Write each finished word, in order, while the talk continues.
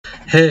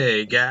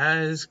Hey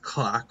guys,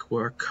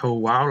 Clockwork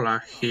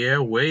Koala here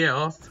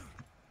with,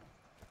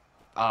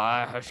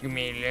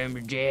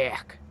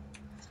 HuskyMcLumberjack.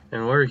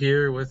 and we're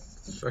here with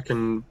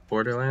fucking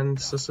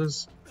Borderlands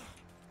sisters.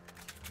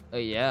 Oh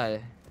yeah,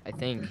 I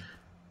think.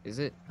 Is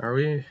it? Are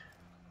we?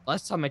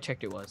 Last time I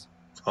checked it was.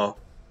 Oh,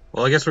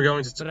 well I guess we're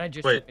going to, But I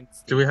just wait, opened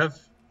do we Steam. have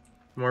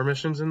more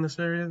missions in this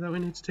area that we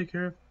need to take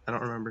care of? I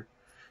don't remember.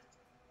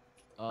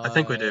 I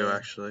think we do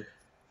actually.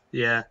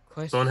 Yeah,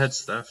 Quest...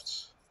 Bonehead's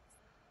theft.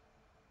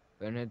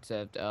 Bonehead's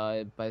theft,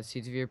 by the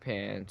seats of your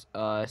pants.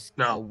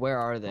 No, where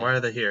are they? why are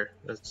they here?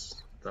 That's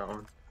that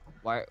one.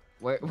 Where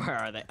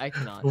are they? I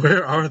cannot.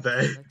 Where are they?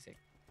 Dyslexic.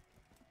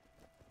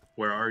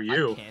 Where are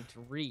you? I can't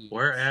read.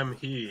 Where am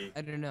he?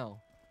 I don't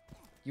know.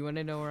 You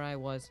wanna know where I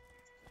was?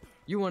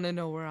 You wanna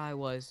know where I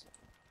was?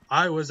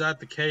 I was at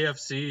the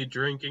KFC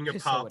drinking a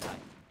So pop. would I.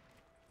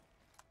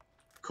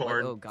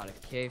 Corn. Oh god, a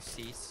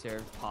KFC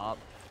served pop.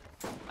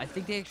 I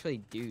think they actually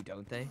do,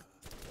 don't they?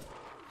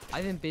 I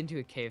haven't been to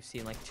a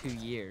KFC in like 2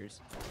 years.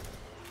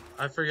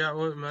 I forgot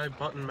what my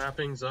button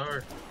mappings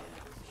are.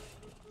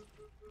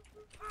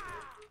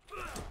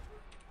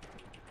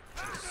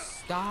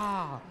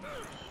 Stop!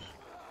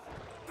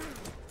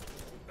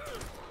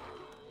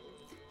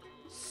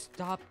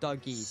 Stop,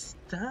 doggies.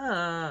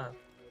 Stop.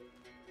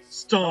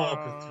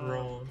 Stop it,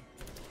 Ron.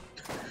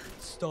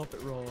 Stop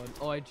it, Ron.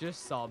 Oh, I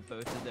just saw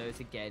both of those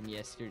again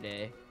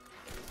yesterday.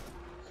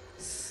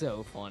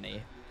 So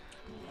funny.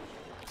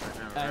 I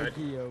know, right?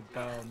 Agio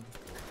bum.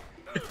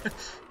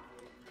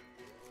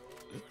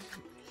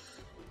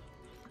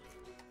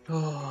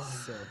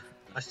 Oh, So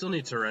I still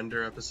need to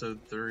render episode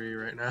 3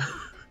 right now.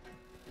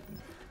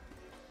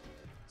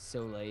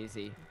 so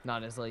lazy.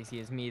 Not as lazy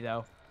as me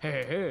though.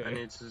 I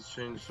need to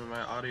change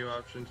my audio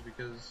options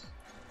because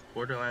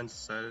Borderlands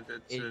decided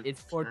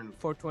It's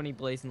 420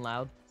 blazing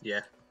loud.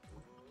 Yeah.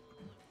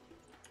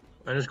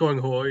 I'm just going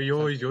hoi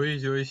hoi hoi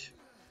hoi,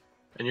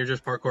 and you're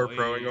just parkour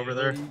proing over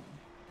there.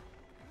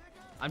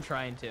 I'm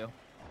trying to.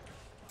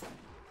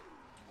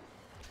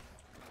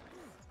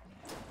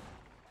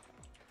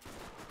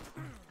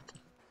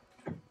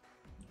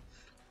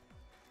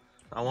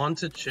 I want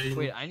to change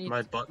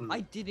my button. I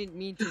didn't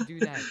mean to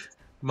do that.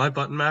 My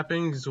button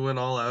mappings went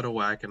all out of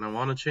whack, and I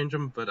want to change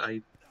them, but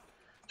I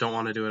don't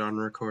want to do it on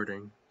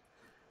recording.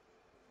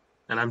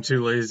 And I'm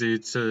too lazy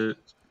to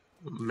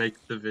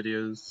make the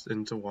videos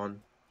into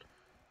one.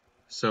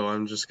 So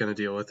I'm just gonna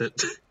deal with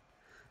it.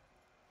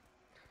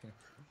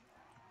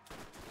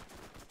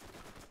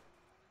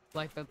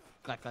 Like.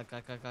 What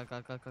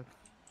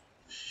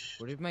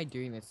am I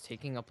doing that's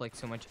taking up like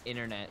so much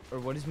internet? Or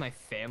what is my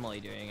family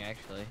doing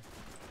actually?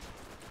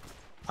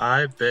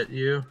 I bet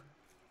you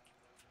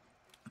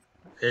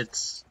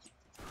it's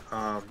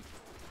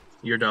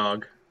your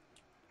dog.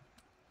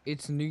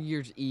 It's New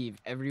Year's Eve.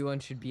 Everyone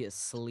should be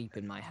asleep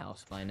in my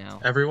house by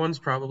now. Everyone's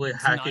probably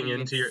It's hacking not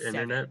even into your 7.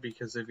 internet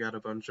because they've got a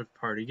bunch of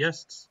party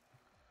guests.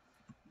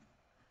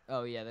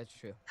 Oh yeah, that's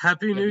true.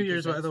 Happy Yeah, New because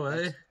Year's, by the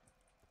way.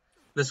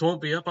 This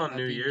won't be up on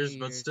New Happy Year's,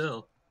 New but Year's.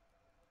 still.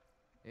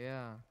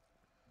 Yeah.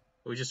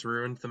 We just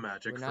ruined the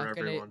magic for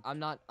everyone. I'm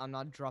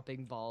not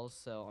dropping balls,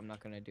 so I'm not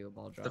gonna do a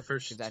ball drop. The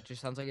first 'cause that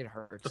just sounds like it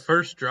hurts. The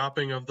first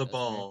dropping of the Doesn't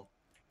ball.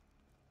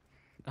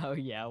 Oh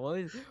yeah,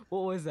 what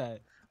was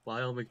that?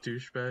 Lyle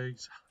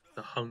McDouchebags,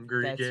 the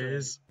hungry That's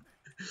gays.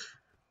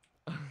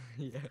 Right.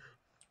 Yeah.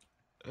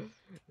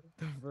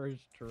 The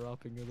first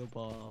dropping of the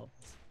balls.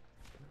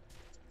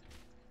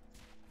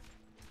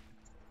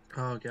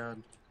 Oh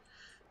god.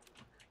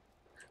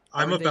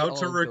 I'm Are they about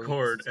to all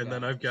record, ghosts, and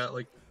then I've guys? got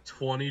like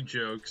 20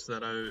 jokes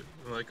that I'm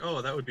like,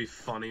 oh, that would be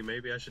funny.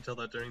 Maybe I should tell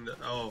that during the.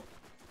 Oh,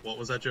 what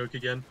was that joke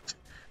again?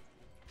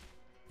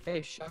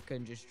 Hey,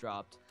 shotgun just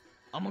dropped.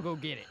 I'm gonna go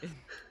get it.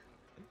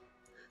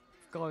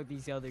 Go with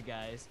these other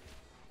guys.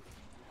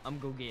 I'm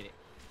gonna go get it.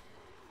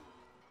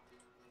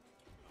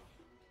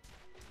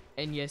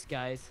 And yes,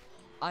 guys,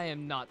 I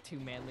am not too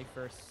manly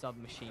for a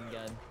submachine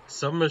gun.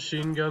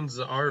 Submachine guns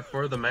are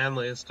for the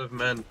manliest of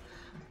men,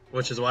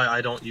 which is why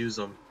I don't use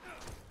them.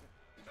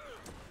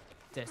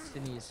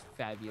 Destiny is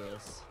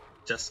fabulous.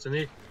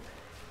 Destiny?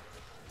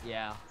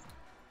 Yeah.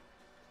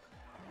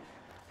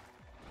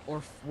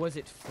 Or was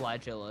it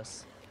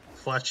flagellus?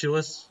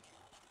 Flatulous?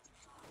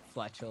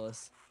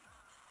 Flatulous.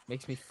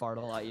 Makes me fart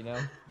a lot, you know?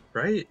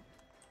 Right?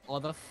 All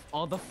the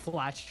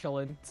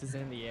flatulence is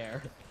in the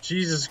air.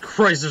 Jesus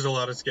Christ, there's a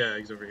lot of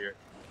skags over here.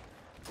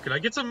 Could I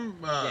get some,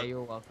 yeah,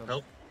 you're welcome.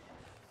 help?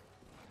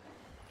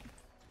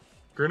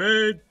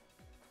 Grenade!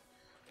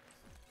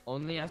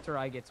 Only after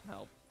I get some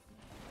help.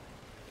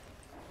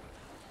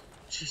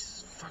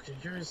 Jesus fucking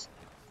Christ.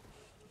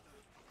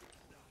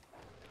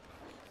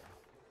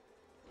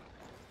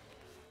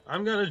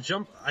 I'm gonna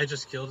jump. I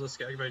just killed a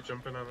skag by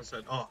jumping on his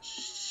head. Oh,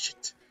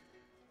 shit.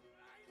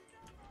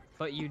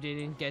 But you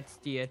didn't get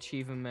the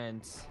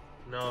achievements.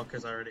 No,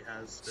 because I already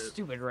has it.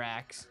 Stupid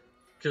racks.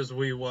 Because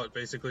we,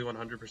 basically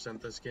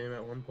 100% this game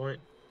at one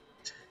point.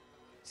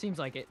 Seems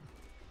like it.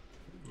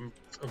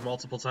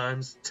 Multiple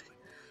times.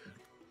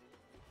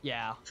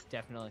 Yeah,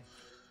 definitely.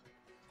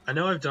 I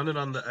know I've done it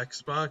on the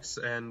Xbox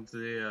and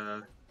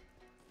the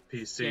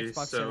PC,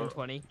 Xbox so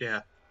 720.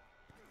 yeah.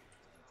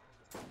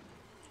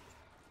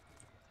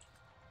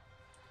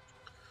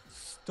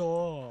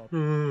 Stop.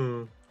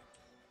 Hmm.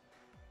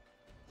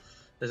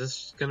 Is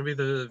this gonna be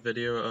the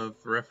video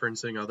of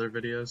referencing other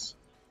videos?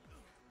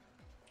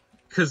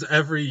 Because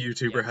every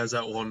YouTuber Yeah, has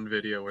that one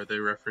video where they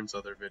reference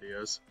other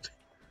videos.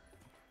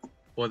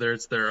 Whether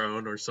it's their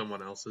own or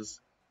someone else's.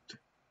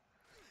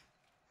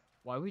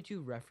 Why would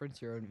you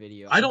reference your own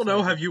video? I I'm don't know,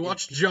 sorry, have you if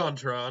watched people...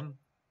 JonTron?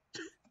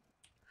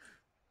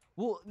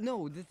 Well,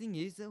 no, the thing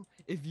is though,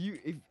 if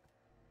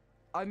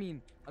I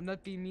mean, I'm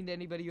not being mean to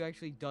anybody who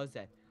actually does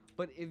that,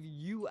 but if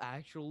you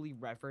actually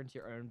reference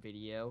your own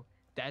video,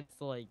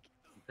 that's like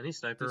Any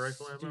sniper the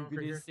rifle ammo over here?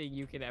 stupidest thing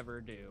you can ever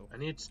do. I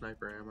need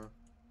sniper ammo.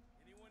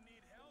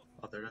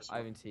 Oh, there is I one.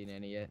 haven't seen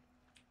any yet.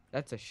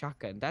 That's a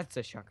shotgun. That's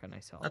a shotgun I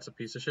saw. That's a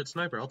piece of shit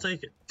sniper, I'll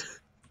take it.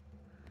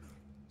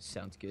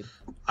 Sounds good.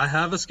 I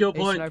have a skill Hey,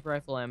 point! sniper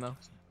rifle ammo.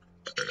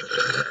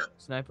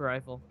 Sniper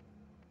rifle.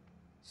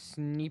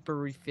 Sniper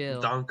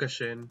refill.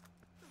 Dankeschön.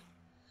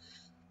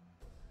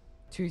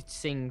 2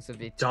 things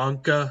of it.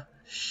 Donka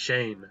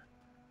Shane.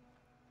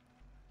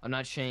 I'm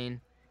not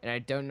Shane, and I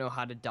don't know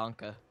how to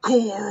donka.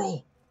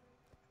 Coral!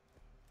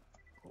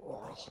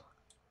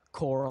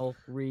 Coral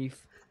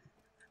reef.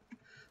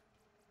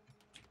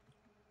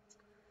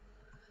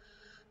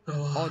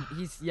 Oh,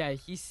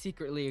 he's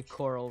secretly a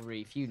coral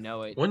reef. You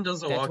know it. When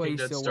does The That's why Walking he's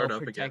Dead so start well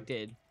up again?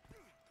 protected.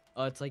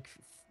 It's like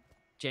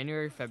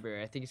January,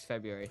 February. I think it's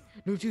February.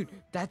 No, dude,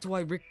 that's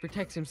why Rick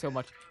protects him so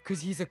much,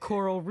 because he's a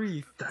coral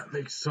reef. That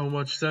makes so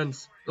much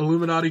sense.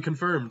 Illuminati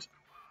confirmed.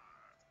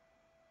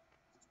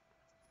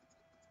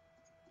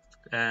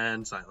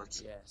 And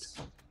silence. Yes.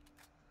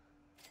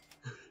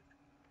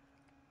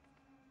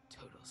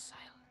 Total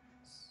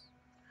silence.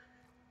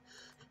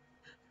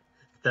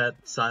 That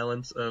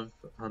silence of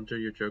Hunter,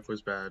 your joke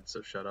was bad,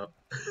 so shut up.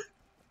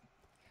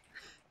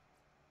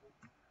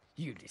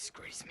 You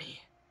disgrace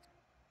me.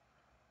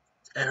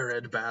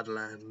 Arid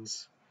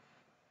Badlands.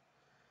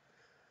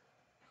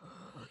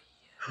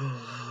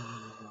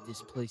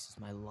 This place is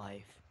my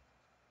life.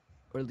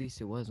 Or at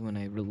least it was when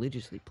I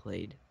religiously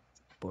played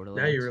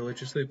Borderlands. Now you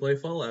religiously play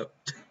Fallout.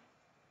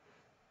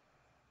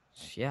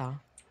 Yeah.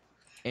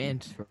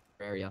 And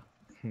Terraria.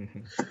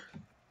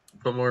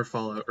 But more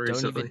Fallout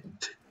recently. even-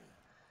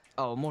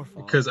 Oh, more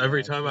fun. Because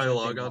every yeah, time 'cause I I've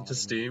log been on to modding it.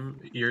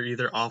 Steam, you're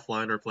either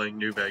offline or playing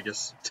New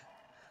Vegas.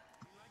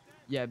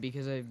 Yeah,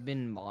 because I've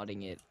been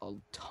modding it a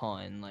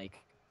ton. Like,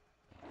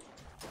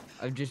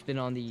 I've just been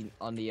on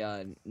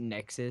the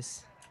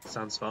Nexus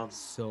Sounds fun.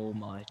 so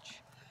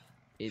much.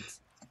 It's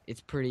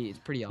pretty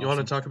awesome. You want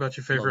to talk about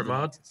your favorite Love the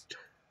mod? Nexus.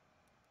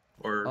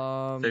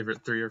 Or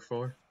favorite 3 or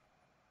 4?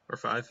 Or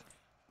 5?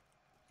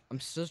 I'm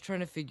still trying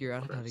to figure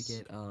out how to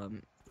get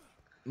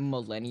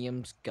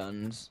Millennium's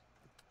guns,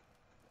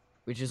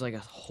 which is like a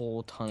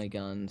whole ton of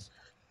guns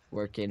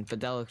working, but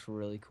that looks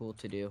really cool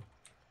to do.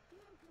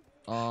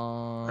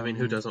 I mean,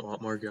 who doesn't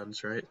want more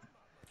guns, right?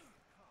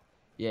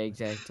 Yeah,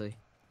 exactly.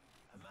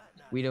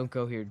 We don't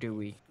go here, do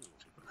we?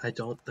 I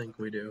don't think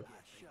we do.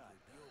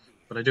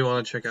 But I do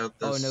want to check out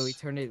this. Oh no, we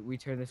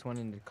turned this one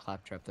into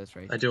Claptrap. That's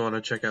right. I do want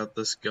to check out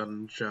this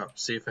gun shop,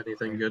 see if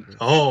anything good. Right.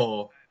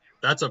 Oh,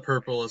 that's a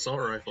purple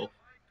assault rifle.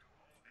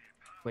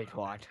 Wait,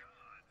 what?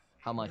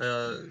 How much?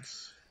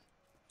 It's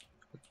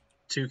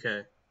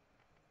 2K.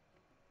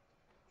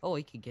 Oh,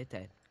 I could get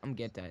that. I'm gonna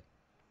get that.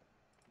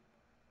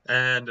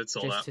 And it's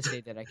sold Just out. to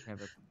say that I can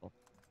have a purple.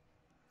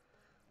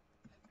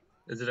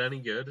 Is it any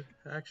good,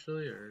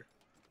 actually, or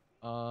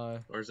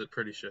is it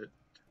pretty shit?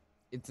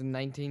 It's a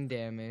 19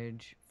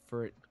 damage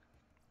for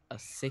a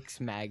 6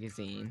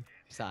 magazine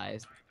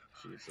size.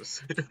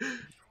 Jesus.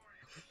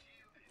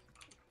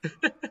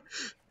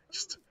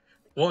 Just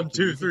 1,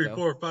 2, easy 3, go.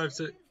 4, 5,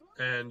 6,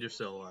 and you're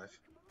still alive.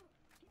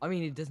 I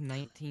mean, it does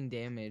 19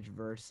 damage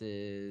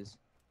versus...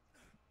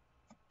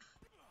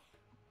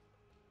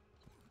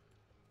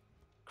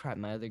 Crap,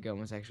 my other gun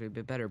was actually a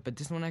bit better, but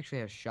this one actually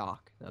has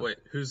shock, though. Wait,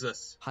 who's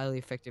this? Highly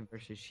effective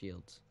versus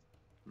shields.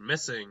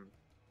 Missing.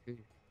 Who?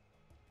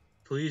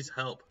 Please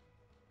help.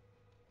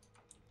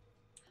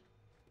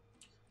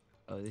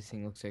 Oh, this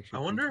thing looks actually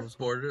I wonder pretty if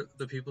cool.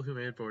 the people who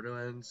made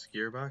Borderlands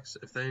Gearbox,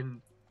 if they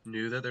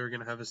knew that they were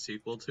going to have a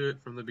sequel to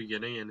it from the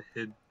beginning and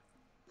hid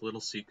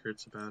little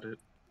secrets about it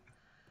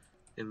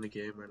in the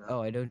game or not.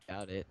 Oh, I don't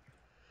doubt it.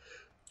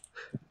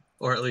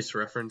 Or at least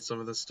reference some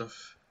of the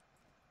stuff.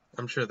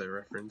 I'm sure they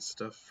reference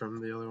stuff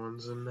from the other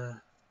ones in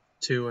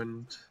 2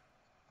 and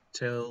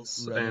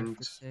Tales Runner and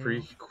for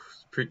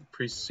Sale.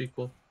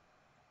 pre-sequel.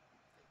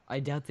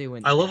 I doubt they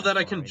went I love that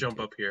I far can into jump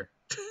it. up here.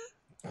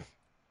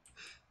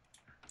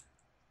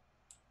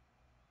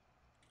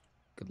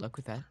 Good luck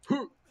with that.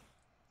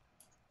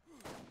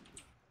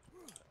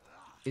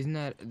 Isn't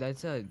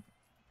that's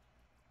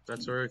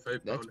where we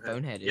fight that's Bonehead.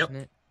 Bonehead, Yep.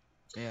 isn't it?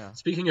 Yeah.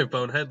 Speaking of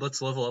Bonehead,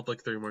 let's level up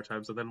like 3 more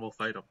times and then we'll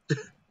fight him.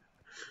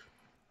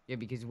 Yeah,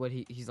 because what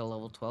he's a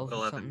level 12 or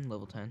 11. something,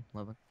 level 10,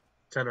 11.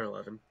 10 or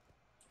 11.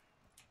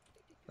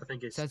 I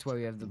think it's... So that's why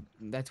we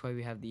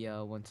have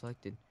the one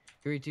selected.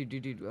 Here,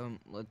 dude,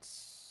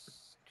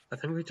 let's I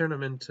think we turn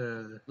him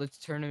into Let's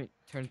turn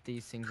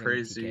these things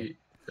crazy.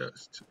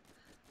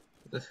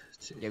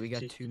 Yeah, we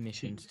got 2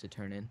 missions to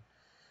turn in.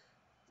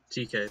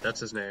 TK,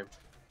 that's his name.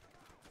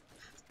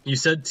 You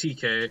said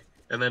TK,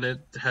 and then it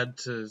had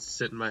to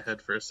sit in my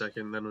head for a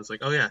second, and then was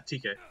like, oh yeah,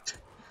 TK.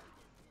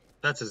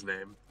 That's his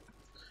name,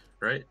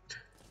 right?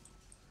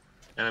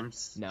 And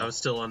I was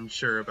still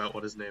unsure about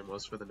what his name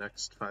was for the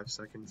next 5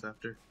 seconds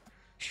after.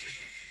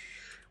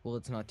 Well,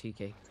 it's not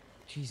TK.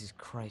 Jesus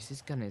Christ,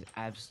 this gun is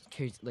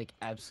carries like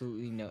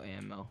absolutely no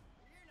ammo.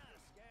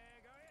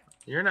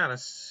 You're not a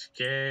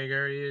skag,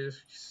 are you?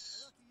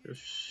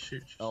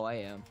 Shoot. Oh, I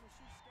am.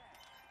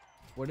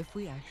 What if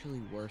we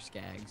actually were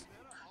skags?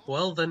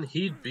 Well, then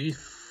he'd be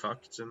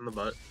fucked in the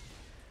butt.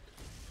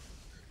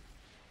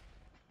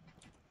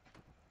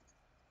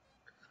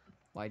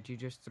 Why'd you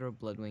just throw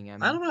Bloodwing at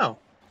me? I don't know.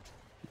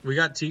 We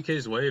got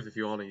TK's wave if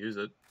you want to use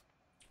it.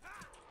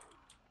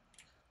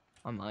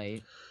 I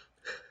might.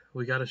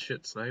 We got a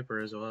shit sniper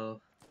as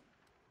well.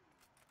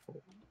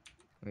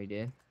 We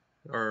did?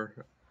 Or...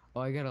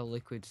 Oh, I got a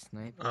liquid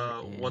sniper.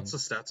 What's the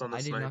stats on the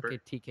sniper? I did not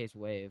get TK's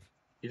wave.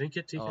 You didn't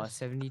get TK's?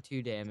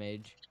 72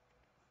 damage.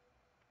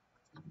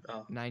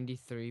 Oh.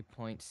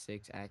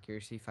 93.6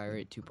 accuracy, fire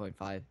rate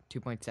 2.5,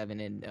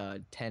 2.7,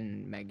 and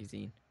 10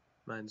 magazine.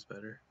 Mine's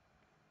better.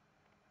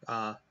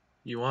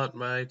 You want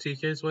my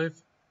TK's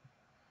wave?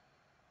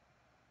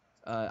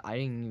 I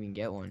didn't even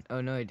get one.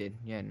 Oh, no, I did.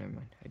 Yeah, never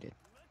mind. I did.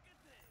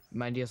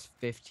 Mine deals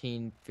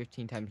 15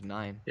 times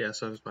 9. Yeah,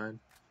 so does mine.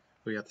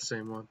 We got the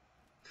same one.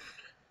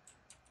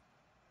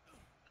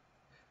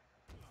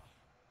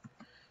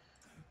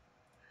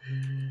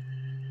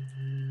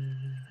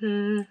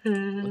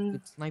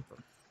 Liquid sniper.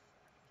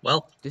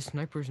 Well, this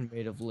sniper's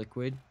made of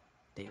liquid.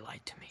 They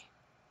lied to me.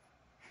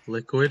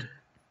 Liquid?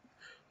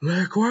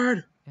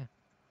 Liquid? Yeah.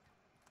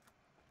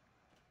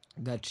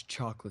 That's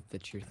chocolate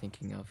that you're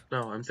thinking of.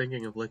 No, I'm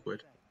thinking of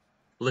liquid.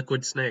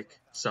 Liquid Snake.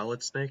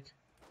 Solid Snake.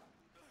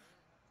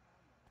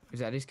 Is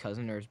that his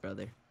cousin or his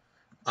brother?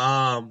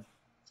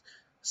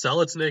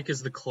 Solid Snake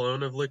is the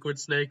clone of Liquid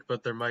Snake,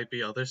 but there might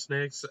be other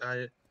snakes.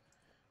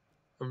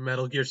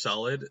 Metal Gear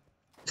Solid.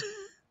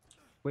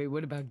 Wait,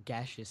 what about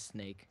Gaseous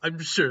Snake? I'm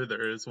sure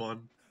there is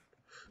one.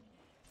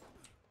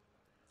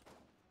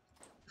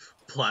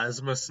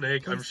 Plasma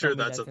Snake. Please I'm sure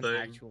that's a an thing.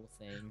 Actual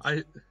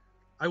thing.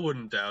 I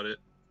wouldn't doubt it.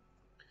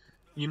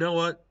 You know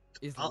what?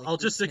 I'll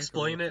just Snake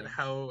explain it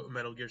how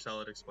Metal Gear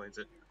Solid explains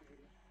it.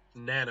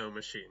 Nano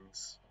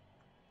machines.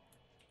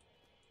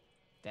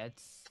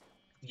 That's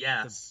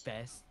yes. The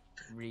best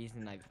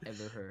reason I've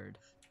ever heard.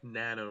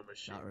 Nano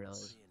machines. Not really.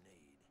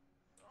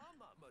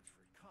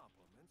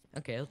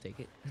 Okay, I'll take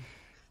it.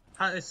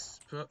 Hi,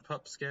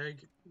 Pup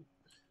Skag.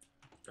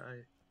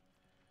 Bye.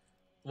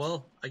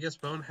 Well, I guess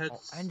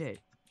Bonehead's... Oh, end it.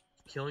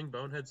 Killing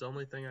Bonehead's the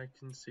only thing I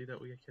can see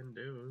that we can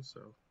do,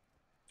 so...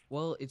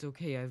 Well, it's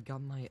okay. I've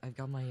got my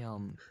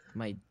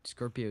my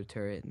Scorpio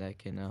turret that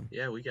can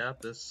Yeah, we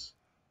got this.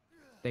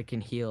 That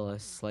can heal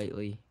us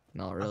slightly.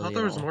 Not really. I thought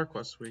there was more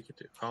quests we could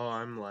do. Oh,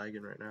 I'm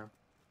lagging right now.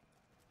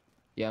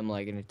 Yeah, I'm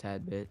lagging a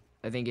tad bit.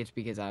 I think it's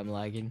because I'm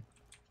lagging.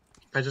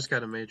 I just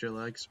got a major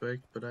lag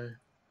spike, but I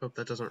hope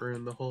that doesn't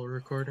ruin the whole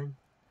recording.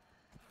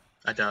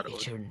 I doubt it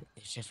would. Shouldn't.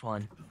 It's just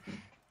one.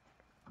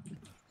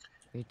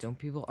 Wait,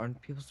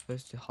 aren't people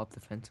supposed to hop the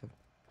fence up?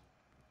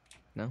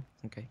 No?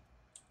 Okay.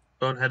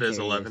 Bonehead is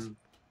 11.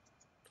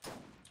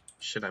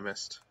 Shit, I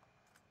missed.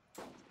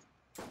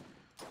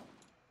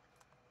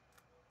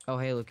 Oh,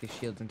 hey, look, his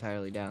shield's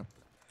entirely down.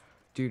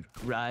 Dude,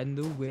 riding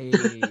the wave.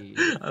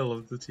 I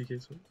love the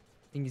TK swing.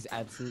 Thing is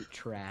absolute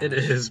trash. It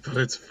is, but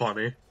it's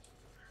funny.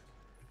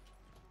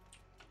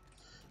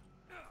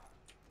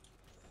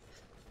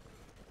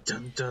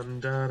 Dun dun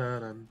dun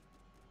dun dun.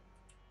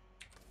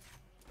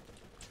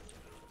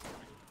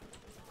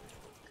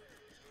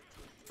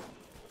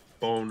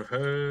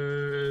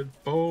 Bonehead,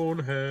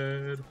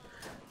 Bonehead,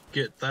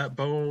 get that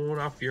bone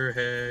off your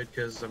head,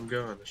 'cause I'm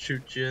gonna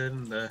shoot you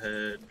in the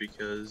head,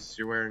 because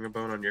you're wearing a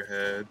bone on your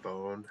head,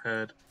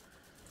 Bonehead.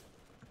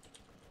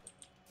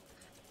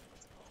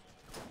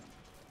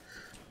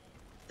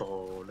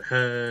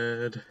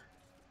 Bonehead,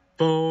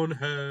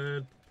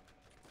 Bonehead,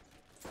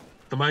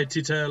 the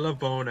mighty tale of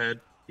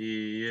Bonehead,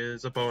 he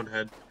is a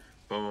bonehead,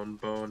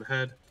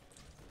 Bonehead,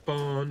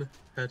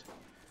 Bonehead,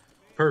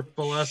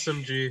 purple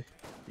SMG.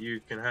 You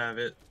can have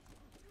it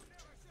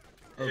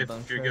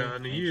if you're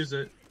gonna use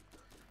it.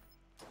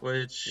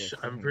 Which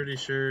I'm pretty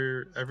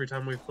sure every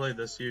time we've played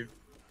this, you've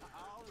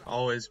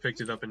always picked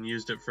it up and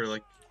used it for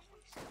like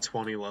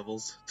 20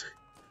 levels.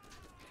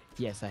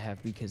 Yes, I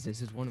have, because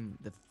this is one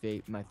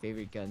of my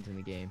favorite guns in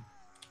the game.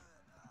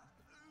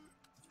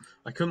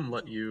 I couldn't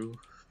let you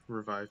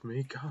revive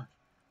me. God,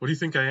 what do you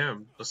think I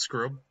am? A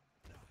scrub?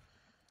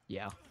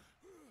 Yeah.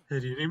 Hey,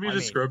 do you need me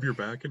to scrub your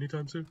back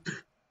anytime soon?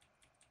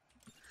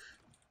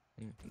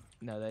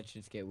 No, that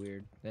should get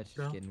weird. That's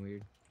just getting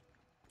weird.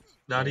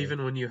 Not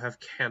even when you have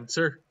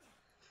cancer?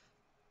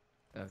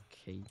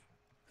 Okay.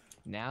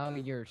 Now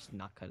you're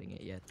not cutting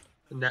it yet.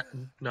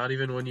 Not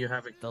even when you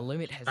have the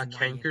limit has a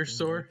canker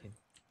sore?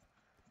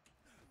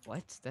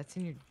 What? That's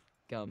in your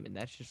gum, and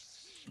that's just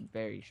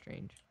very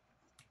strange.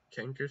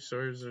 Canker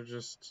sores are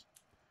just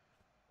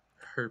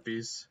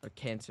herpes. Or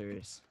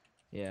cancerous.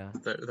 Yeah.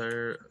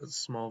 They're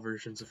small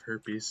versions of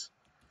herpes.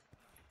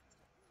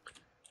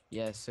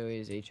 Yeah, so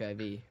is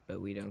HIV,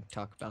 but we don't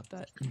talk about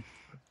that.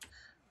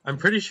 I'm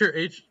pretty sure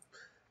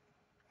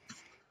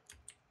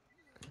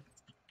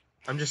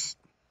I'm just...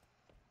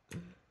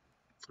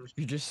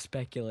 You're just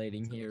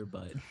speculating here,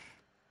 but...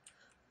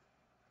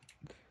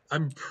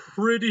 I'm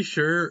pretty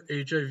sure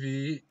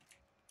HIV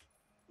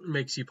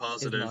makes you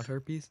positive. Is not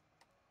herpes?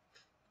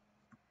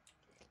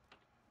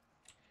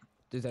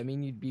 Does that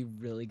mean you'd be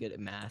really good at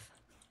math?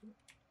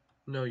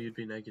 No, you'd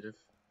be negative.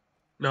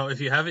 No,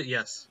 if you have it,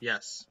 yes.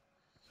 Yes.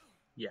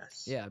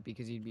 Yes. Yeah,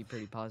 because you'd be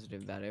pretty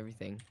positive about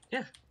everything.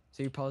 Yeah.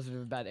 So you're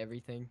positive about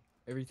everything?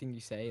 Everything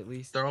you say, at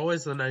least? They're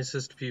always the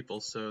nicest people,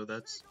 so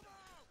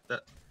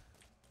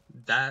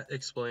that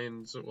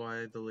explains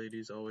why the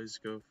ladies always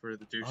go for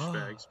the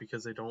douchebags,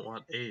 because they don't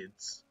want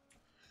AIDS.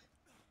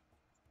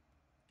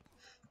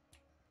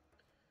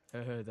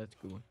 That's a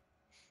good one.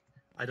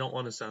 I don't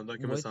want to sound like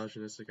a What-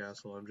 misogynistic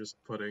asshole. I'm just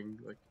putting,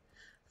 like,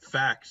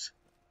 fact,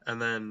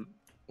 and then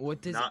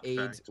What does not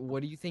AIDS... fact.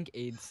 What do you think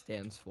AIDS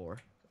stands for?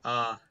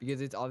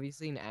 Because it's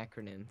obviously an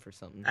acronym for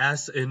something.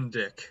 Ass in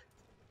dick.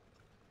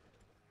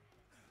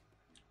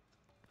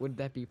 Would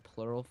that be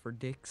plural for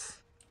dicks?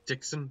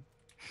 Dixon?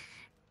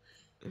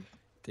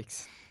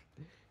 Dicks.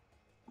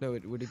 No,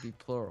 would it be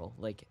plural?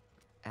 Like,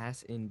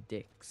 ass in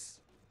dicks.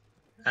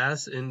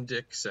 Ass in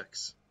dick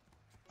sex.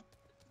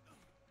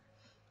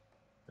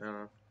 I don't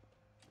know.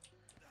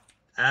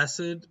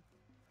 Acid,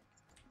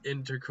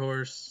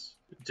 intercourse,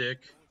 dick,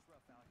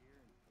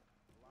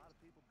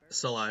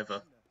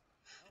 saliva.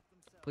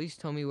 Please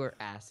tell me where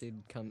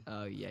acid come.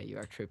 Oh yeah, you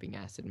are tripping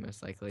acid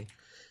most likely.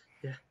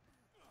 Yeah.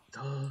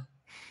 Duh.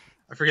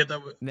 I forget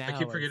that. I Now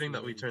keep I forgetting see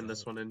that we what you turned this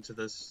did. one into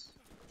this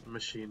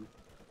machine.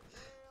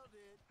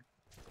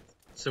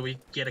 So we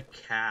get a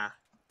car.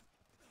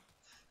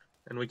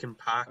 And we can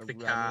park A the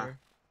car. runner.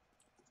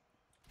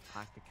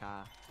 Park the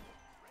car.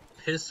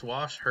 Piss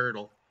wash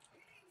hurdle.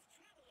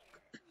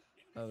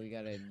 Oh, we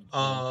gotta.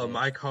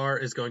 My car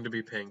is going to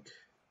be pink.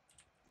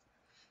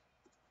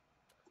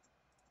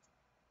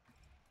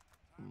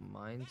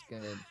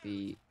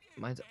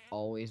 Mine's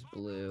always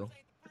blue.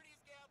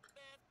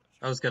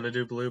 I was gonna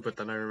do blue, but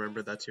then I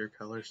remembered that's your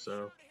color,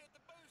 so...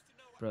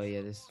 Bro,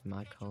 yeah, this is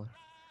my color.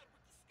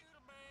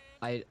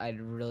 I'd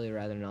really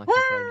rather not to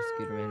try to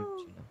scooter in, but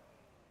you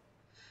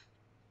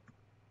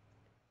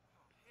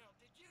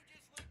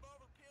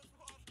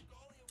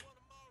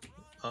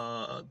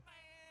know.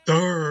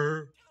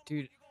 Durr!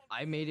 Dude,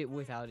 I made it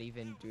without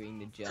even doing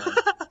the jump.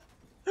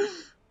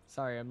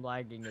 Sorry, I'm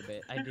lagging a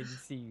bit. I didn't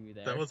see you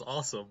there. That was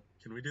awesome.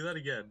 Can we do that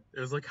again? It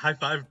was like high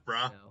five,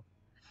 brah. No.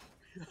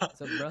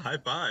 What's up, bro? High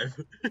five.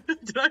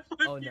 Did I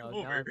flip Oh you no,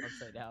 over? now I'm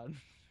upside down.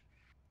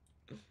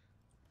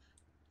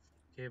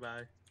 Okay,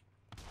 bye.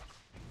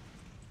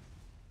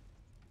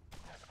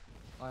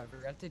 Oh, I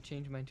forgot to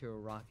change mine to a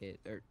rocket,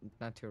 or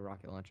not to a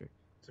rocket launcher,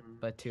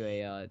 but to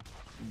a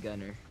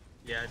gunner.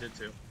 Yeah, I did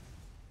too.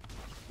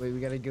 Wait, we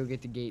gotta go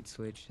get the gate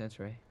switch. That's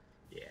right.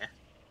 Yeah.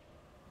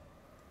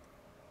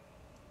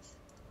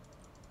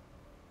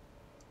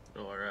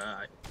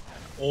 Alright.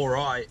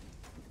 Alright.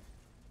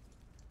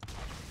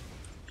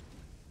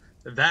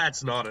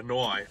 That's not a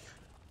knife.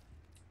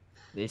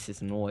 This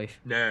is a knife.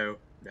 No,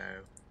 no.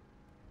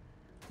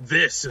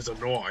 This is a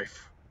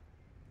knife.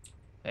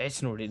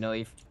 It's not a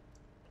knife.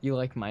 You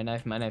like my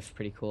knife? My knife's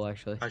pretty cool,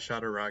 actually. I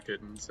shot a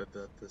rocket and said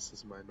that this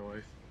is my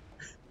knife.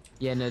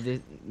 Yeah, no,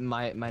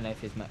 my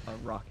knife is a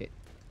rocket.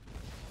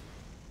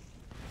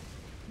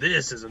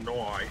 This is a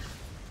knife.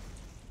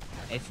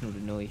 It's not a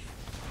knife.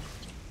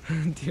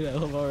 Dude, I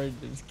love how we're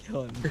just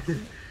killing.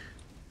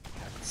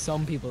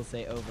 Some people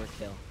say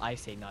overkill. I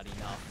say not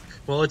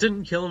enough. Well, it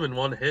didn't kill him in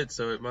one hit,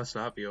 so it must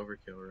not be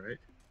overkill, right?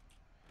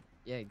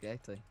 Yeah,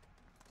 exactly.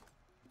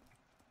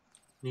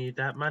 Need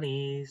that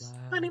money.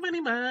 Wow. Money,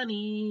 money,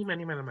 money.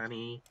 Money, money,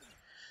 money.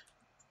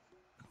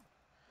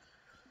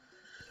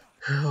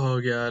 Oh,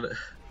 God.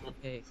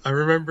 Okay. I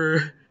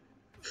remember...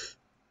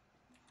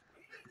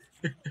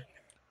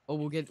 Oh,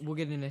 we'll get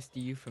an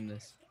SDU from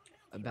this.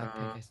 A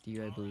backpack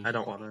SDU, I believe. I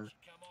don't want to.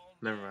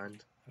 Never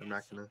mind. I'm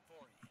not gonna.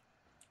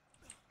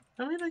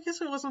 I mean, I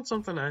guess it wasn't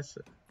something I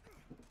said.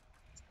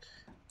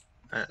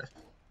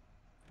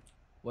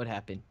 What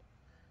happened?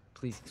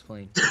 Please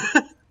explain.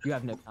 You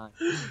have no time.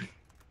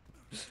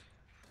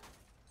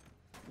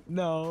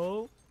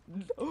 No.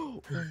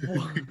 No.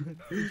 What? Did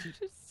you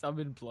just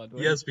summon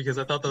Bloodwind? Yes, because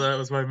I thought that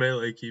was my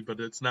melee key, but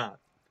it's not.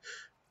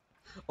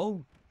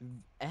 Oh,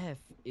 F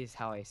is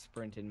how I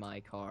sprint in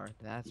my car.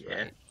 That's Yeah.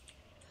 right.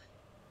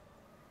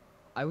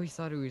 I always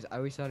thought it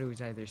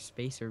was either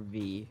space or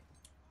V.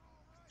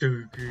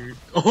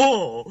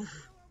 Oh!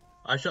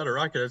 I shot a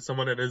rocket at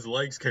someone and his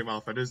legs came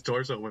off and his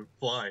torso went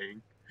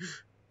flying.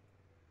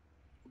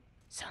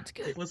 Sounds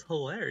good. It was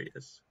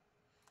hilarious.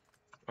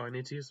 Oh, I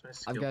need to use my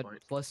skill I've got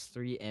point.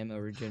 +3 ammo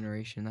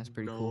regeneration. That's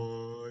pretty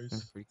cool. That's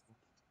Nice. pretty cool.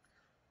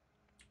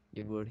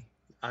 Yeah, buddy.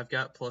 I've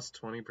got plus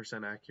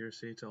 20%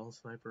 accuracy to all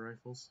sniper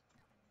rifles,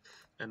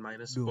 and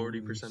minus Nice.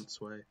 40%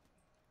 sway.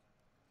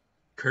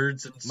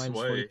 Curds and Minus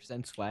sway.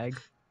 40% swag.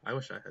 I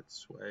wish I had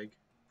swag.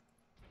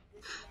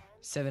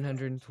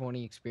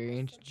 720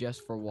 experience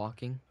just for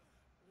walking.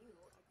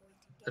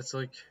 It's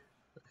like,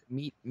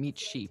 Meet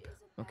sheep.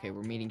 Okay,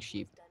 we're meeting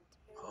sheep.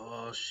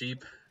 oh,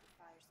 sheep.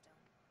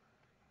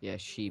 Yeah,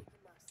 sheep.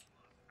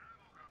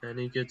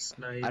 Any good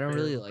sniping? I don't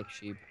really like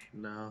sheep.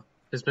 No.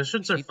 His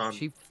missions are fun.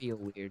 Sheep feel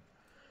weird.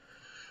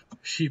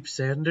 Sheep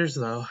Sanders,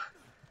 though.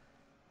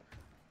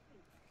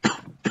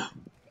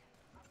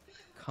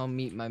 Come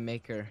meet my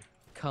maker.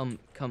 Come.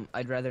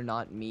 I'd rather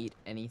not meet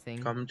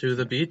anything. Come to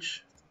the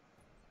beach.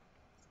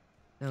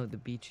 No, the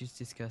beach is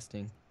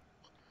disgusting.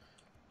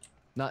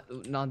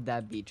 Not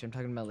that beach. I'm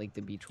talking about like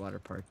the beach water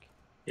park.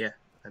 Yeah,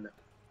 I know.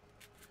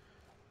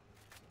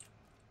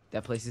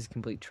 That place is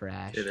complete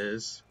trash. It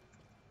is.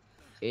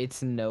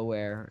 It's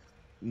nowhere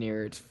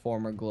near its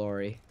former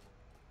glory.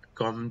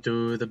 Come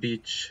to the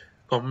beach.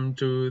 Come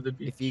to the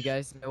beach. If you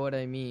guys know what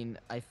I mean,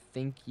 I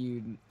think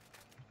you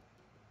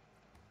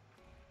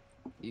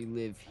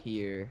live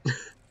here.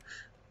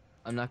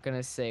 I'm not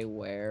gonna say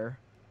where,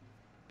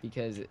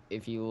 because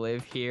if you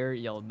live here,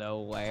 you'll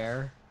know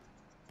where.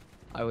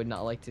 I would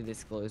not like to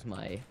disclose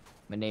my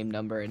name,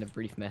 number, in a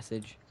brief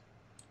message.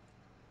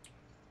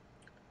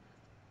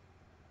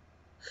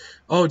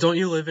 Oh, don't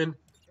you live in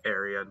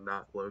area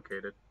not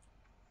located?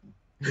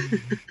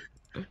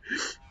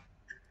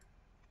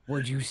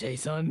 What'd you say,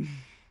 son?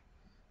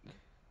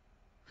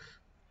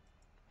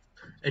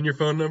 And your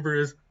phone number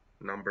is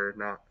number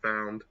not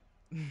found.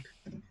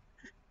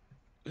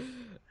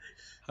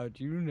 How'd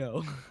you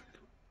know?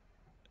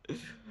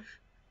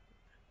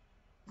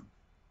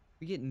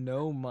 We get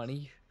no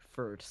money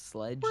for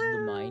Sledge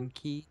the Mine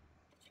Key.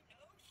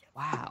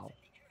 Wow.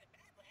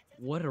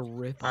 What a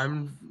rip. I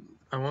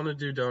want to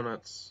do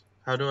donuts.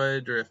 How do I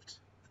drift?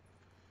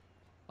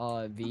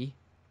 V.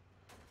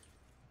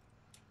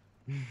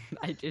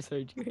 I just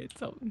heard you hit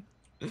something.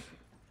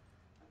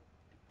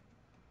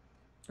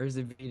 Or is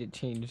it V to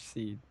change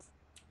seats?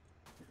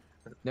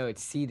 No,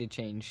 it's C to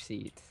change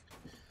seats.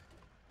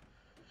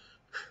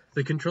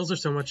 The controls are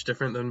so much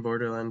different than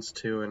Borderlands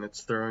 2, and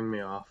it's throwing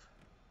me off.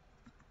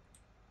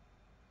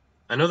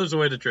 I know there's a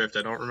way to drift,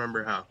 I don't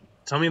remember how.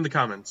 Tell me in the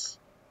comments.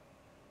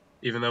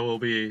 Even though we'll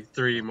be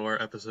 3 more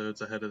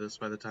episodes ahead of this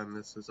by the time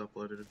this is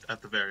uploaded,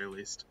 at the very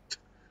least.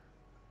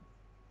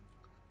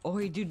 Oh,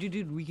 hey,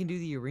 dude, we can do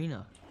the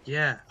arena.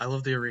 Yeah, I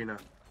love the arena.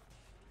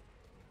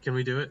 Can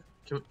we do it?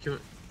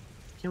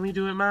 Can we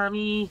do it,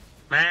 mommy?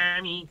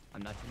 Mommy!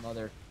 I'm not your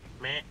mother.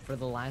 Meh. For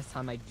the last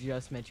time, I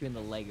just met you in the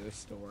Lego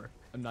store.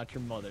 I'm not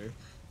your mother.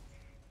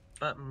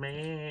 But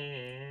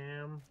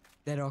ma'am...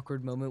 That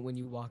awkward moment when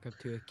you walk up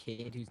to a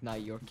kid who's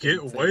not your kid.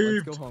 Get and say,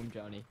 waved! Let's go home,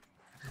 Johnny.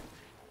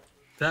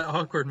 That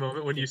awkward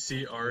moment when you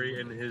see Ari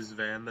in his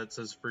van that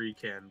says free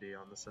candy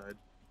on the side.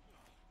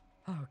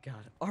 Oh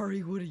god.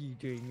 Ari, what are you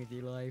doing with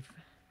your life?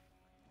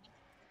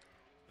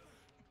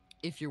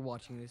 If you're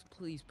watching this,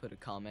 please put a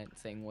comment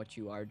saying what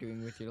you are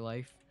doing with your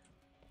life.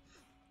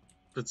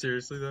 But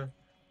seriously though,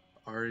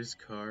 Ari's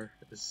car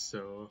is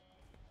so...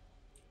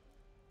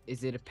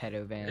 Is it a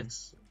pedo van?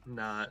 It's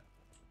not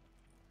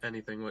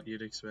anything what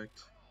you'd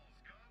expect.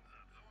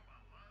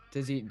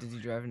 Does he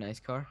drive a nice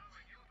car?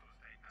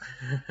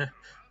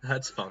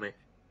 That's funny.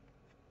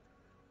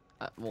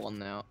 Well,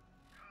 no.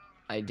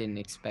 I didn't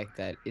expect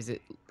that. Is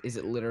it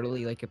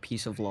literally like a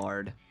piece of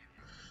lard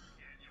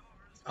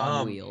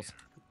on wheels?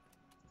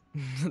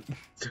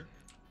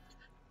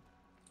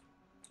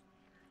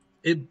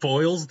 It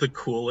boils the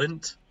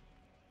coolant.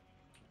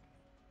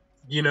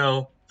 You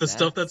know, the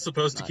stuff that's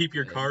supposed to keep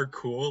your car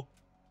cool.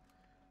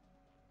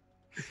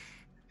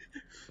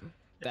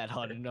 That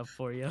hot enough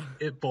for you?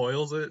 It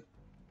boils it.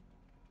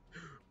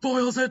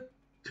 Boils it!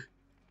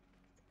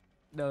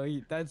 No,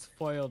 that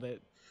spoiled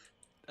it.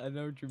 I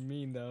know what you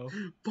mean, though.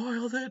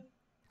 Boiled it!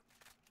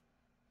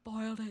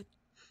 Boiled it.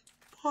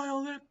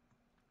 Boiled it!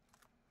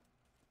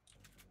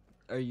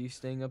 Are you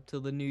staying up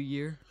till the new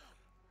year?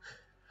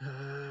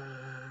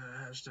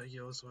 Hashtag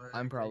yellow swag,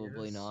 I'm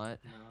probably not.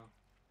 No.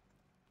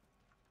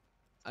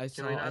 I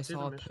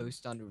saw a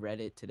post on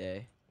Reddit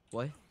today.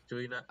 What? Do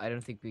we not? I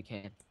don't think we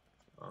can.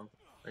 Oh,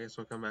 I guess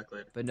we'll come back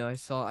later. But no, I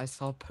saw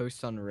a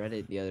post on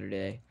Reddit the other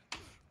day,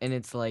 and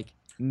it's like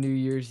New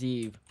Year's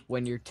Eve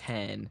when you're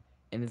 10,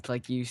 and it's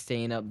like you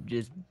staying up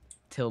just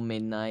till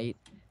midnight.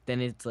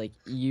 Then it's like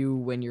you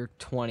when you're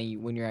 20,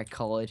 when you're at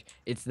college,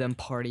 it's them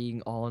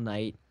partying all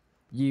night.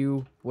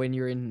 You when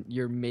you're in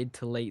your mid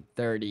to late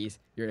 30s,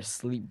 you're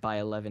asleep by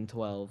 11,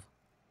 12.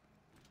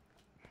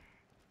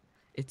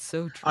 It's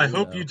so true. I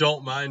hope though. you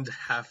don't mind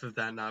half of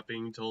that not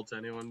being told to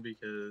anyone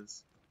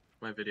because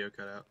my video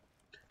cut out.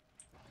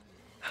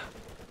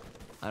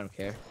 I don't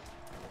care.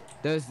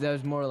 That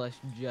was more or less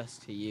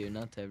just to you,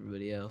 not to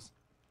everybody else.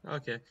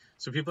 Okay,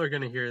 so people are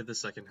gonna hear the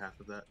second half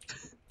of that.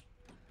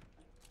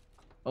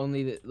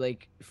 Only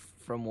like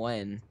from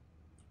when?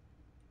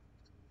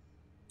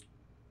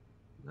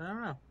 I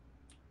don't know.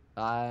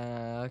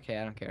 Okay,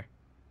 I don't care.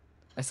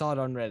 I saw it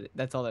on Reddit.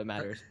 That's all that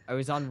matters. I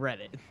was on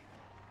Reddit.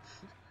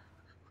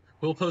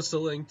 We'll post a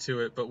link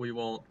to it, but we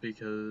won't Yeah,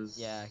 because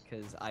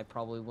because I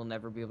probably will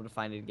never be able to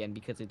find it again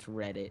because it's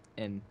Reddit,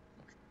 and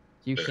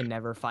you can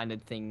never find a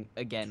thing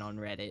again on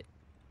Reddit.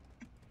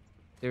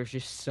 There's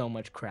just so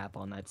much crap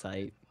on that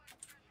site.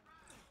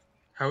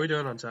 how are we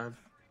doing on time?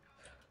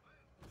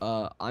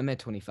 I'm at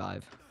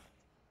 25.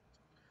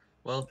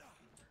 Well,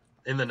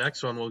 in the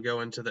next one, we'll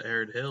go into the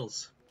arid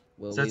hills.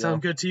 Will Does we that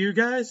sound though? good to you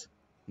guys?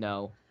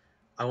 No.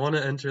 I want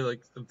to enter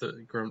like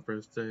the grunt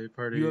birthday You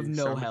party have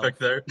no sound effect health.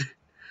 there.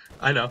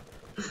 I know.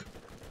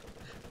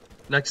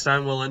 Next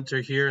time we'll enter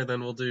here, and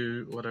then we'll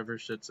do whatever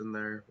shit's in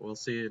there. We'll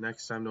see you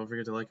next time. Don't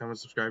forget to like, comment,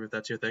 subscribe if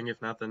that's your thing.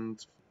 If not, then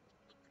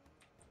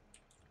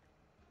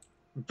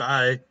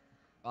bye.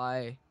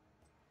 Bye.